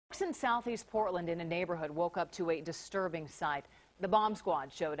Police in southeast Portland in a neighborhood woke up to a disturbing sight. The bomb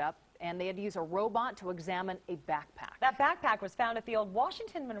squad showed up and they had to use a robot to examine a backpack. That backpack was found at the old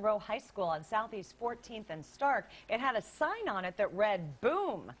Washington Monroe High School on Southeast 14th and Stark. It had a sign on it that read,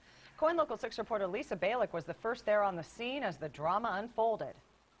 "Boom." KOIN Local 6 reporter Lisa Balick was the first there on the scene as the drama unfolded.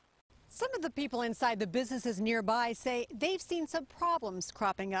 Some of the people inside the businesses nearby say they've seen some problems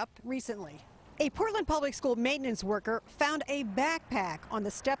cropping up recently. A Portland Public School maintenance worker found a backpack on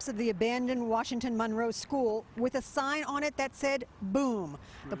the steps of the abandoned Washington Monroe School with a sign on it that said, "Boom."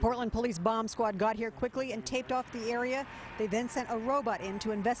 The Portland Police Bomb Squad got here quickly and taped off the area. They then sent a robot in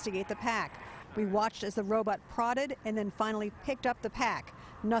to investigate the pack. We watched as the robot prodded and then finally picked up the pack.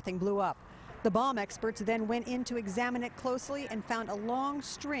 Nothing blew up. The bomb experts then went in to examine it closely and found a long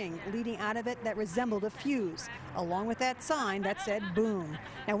string leading out of it that resembled a fuse, along with that sign that said "Boom."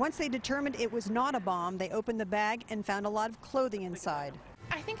 Now, once they determined it was not a bomb, they opened the bag and found a lot of clothing inside.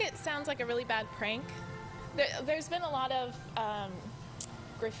 I think it sounds like a really bad prank. There's been a lot of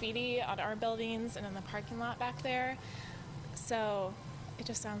graffiti on our buildings and in the parking lot back there, so it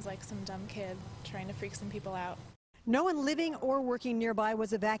just sounds like some dumb kid trying to freak some people out. No one living or working nearby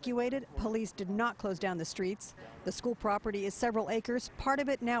was evacuated. Police did not close down the streets. The school property is several acres, part of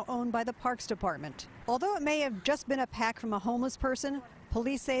it now owned by the Parks Department. Although it may have just been a pack from a homeless person,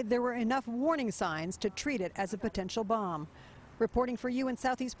 police say there were enough warning signs to treat it as a potential bomb. Reporting for you in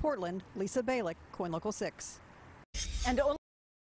Southeast Portland, Lisa Balick, KOIN Local 6. And